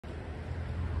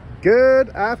Good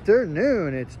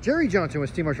afternoon. It's Jerry Johnson with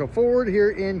Steve Marshall Ford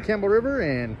here in Campbell River,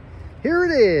 and here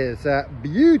it is, that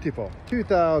beautiful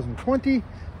 2020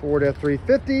 Ford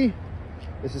F-350.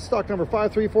 This is stock number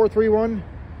 53431.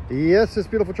 Yes, this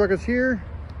beautiful truck is here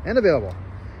and available.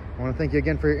 I want to thank you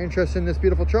again for your interest in this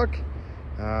beautiful truck.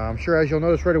 I'm sure, as you'll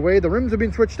notice right away, the rims have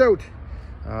been switched out.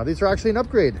 These are actually an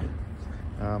upgrade.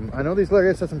 I know these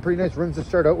Lariats have some pretty nice rims to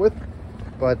start out with,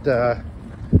 but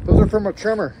those are from a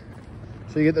Tremor.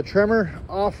 So you get the Tremor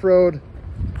off-road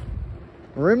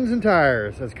rims and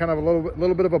tires. That's kind of a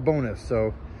little bit of a bonus.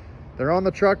 So they're on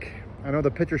the truck. I know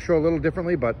the pictures show a little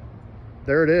differently, but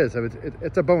there it is.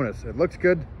 It's a bonus. It looks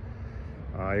good.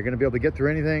 You're going to be able to get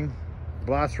through anything.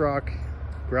 Blast rock,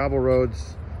 gravel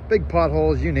roads, big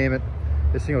potholes, you name it.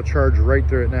 This thing will charge right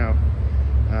through it now.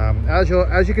 As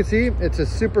you can see, it's a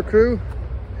Super Crew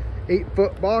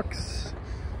 8-foot box.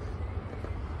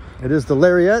 It is the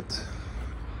Lariat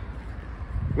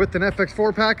with an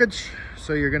FX4 package.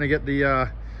 So you're going to get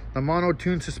the mono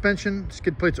tune suspension,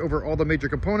 skid plates over all the major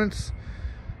components,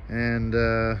 and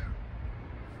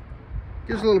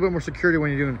gives a little bit more security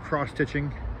when you're doing cross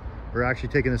stitching or actually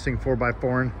taking this thing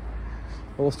 4x4.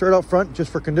 But we'll start out front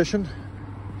just for condition.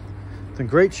 It's in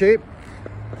great shape.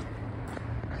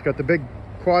 It's got the big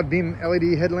quad beam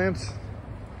LED headlamps.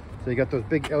 So you got those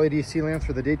big LED C lamps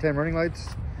for the daytime running lights.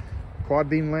 Quad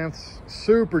beam lamps,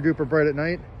 super duper bright at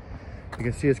night. You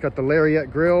can see it's got the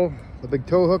Lariat grille, the big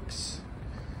tow hooks,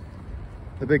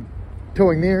 the big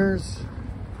towing mirrors,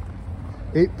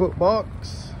 8-foot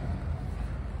box.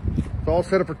 It's all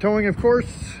set up for towing, of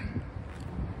course.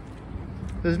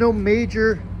 There's no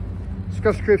major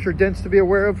scuff, scrapes, or dents to be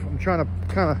aware of. I'm trying to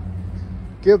kind of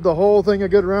give the whole thing a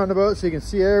good roundabout so you can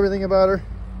see everything about her.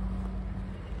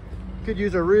 Could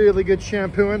use a really good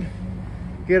shampooing,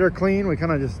 get her clean. We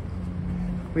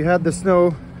had the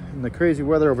snow and the crazy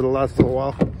weather over the last little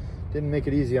while. Didn't make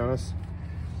it easy on us.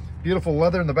 Beautiful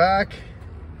leather in the back.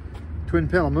 Twin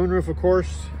panel moonroof, of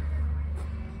course.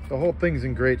 The whole thing's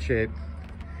in great shape.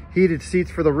 Heated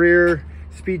seats for the rear,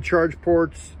 speed charge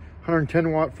ports,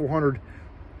 110 watt 400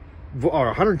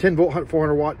 110 volt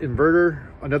 400 watt inverter,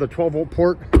 another 12 volt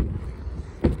port,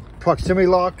 proximity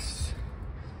locks,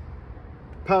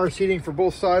 power seating for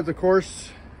both sides, of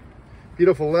course.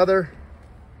 Beautiful leather.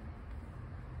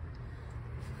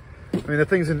 I mean, the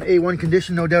thing's in A1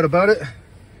 condition, no doubt about it.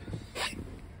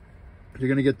 You're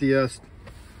gonna get the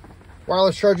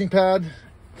wireless charging pad,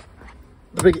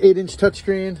 the big 8-inch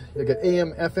touchscreen. You get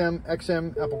AM, FM,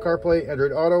 XM, Apple CarPlay,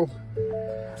 Android Auto,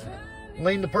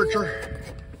 lane departure,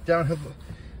 downhill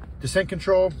descent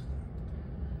control,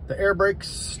 the air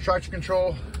brakes, traction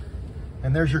control,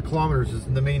 and there's your kilometers. Is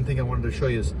the main thing I wanted to show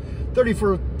you is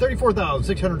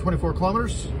 34,624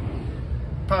 kilometers.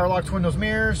 Power locks windows,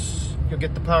 mirrors. You'll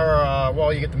get the power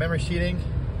while you get the memory seating,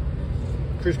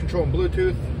 cruise control and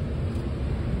Bluetooth.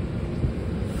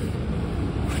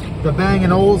 The Bang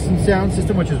 & Olufsen sound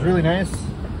system, which is really nice.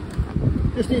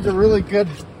 Just needs a really good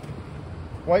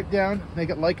wipe down, make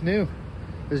it like new.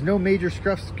 There's no major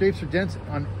scuffs, scrapes, or dents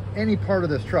on any part of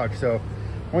this truck. So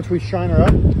once we shine her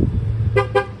up,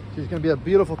 she's gonna be a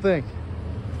beautiful thing.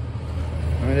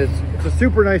 I mean, it's a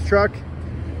super nice truck.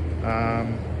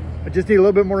 I just need a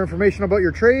little bit more information about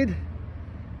your trade,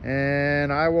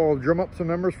 and I will drum up some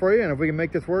numbers for you, and if we can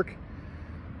make this work,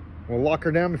 we'll lock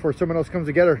her down before someone else comes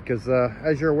to get her, because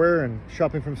as you're aware, and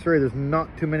shopping from Surrey, there's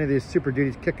not too many of these Super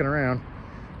Duties kicking around.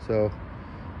 So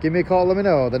give me a call, let me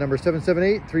know. The number is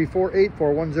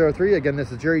 778-348-4103. Again,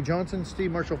 this is Jerry Johnson,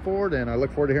 Steve Marshall Ford, and I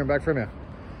look forward to hearing back from you.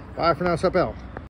 Bye for now, sup, Al.